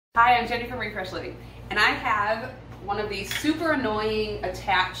Hi, I'm Jenny from Refresh Living, and I have one of these super annoying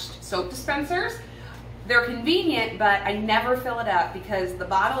attached soap dispensers. They're convenient, but I never fill it up because the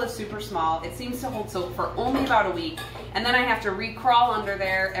bottle is super small. It seems to hold soap for only about a week, and then I have to re-crawl under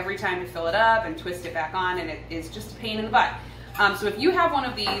there every time to fill it up and twist it back on, and it is just a pain in the butt. So if you have one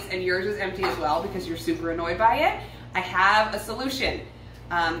of these and yours is empty as well because you're super annoyed by it, I have a solution.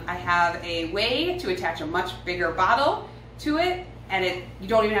 I have a way to attach a much bigger bottle to it, and you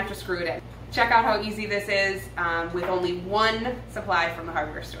don't even have to screw it in. Check out how easy this is with only one supply from the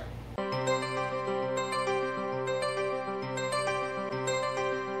hardware store.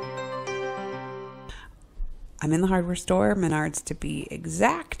 I'm in the hardware store, Menards to be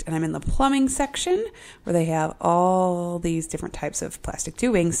exact, and I'm in the plumbing section where they have all these different types of plastic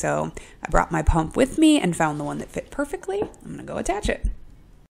tubing. So I brought my pump with me and found the one that fit perfectly. I'm gonna go attach it.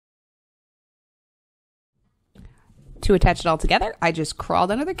 To attach it all together, I just crawled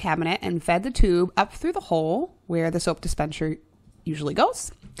under the cabinet and fed the tube up through the hole where the soap dispenser usually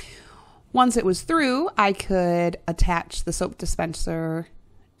goes. Once it was through, I could attach the soap dispenser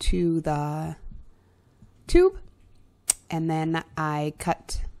to the tube, and then I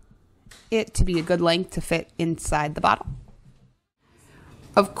cut it to be a good length to fit inside the bottle.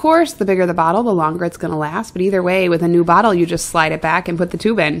 Of course, the bigger the bottle, the longer it's going to last, but either way, with a new bottle, you just slide it back and put the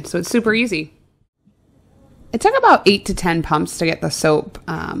tube in, so it's super easy. It took about 8 to 10 pumps to get the soap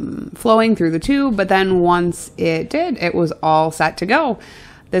flowing through the tube, but then once it did, it was all set to go.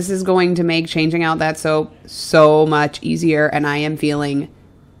 This is going to make changing out that soap so much easier, and I am feeling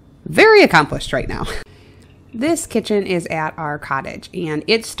very accomplished right now. This kitchen is at our cottage, and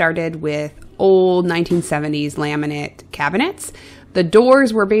it started with old 1970s laminate cabinets. The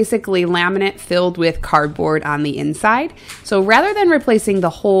doors were basically laminate filled with cardboard on the inside. So rather than replacing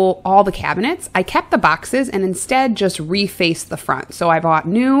all the cabinets, I kept the boxes and instead just refaced the front. So I bought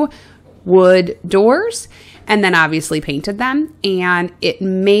new wood doors and then obviously painted them, and it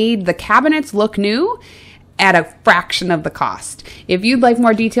made the cabinets look new at a fraction of the cost. If you'd like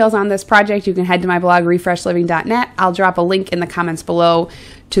more details on this project, you can head to my blog, refreshliving.net. I'll drop a link in the comments below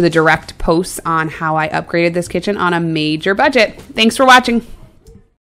to the direct posts on how I upgraded this kitchen on a major budget. Thanks for watching.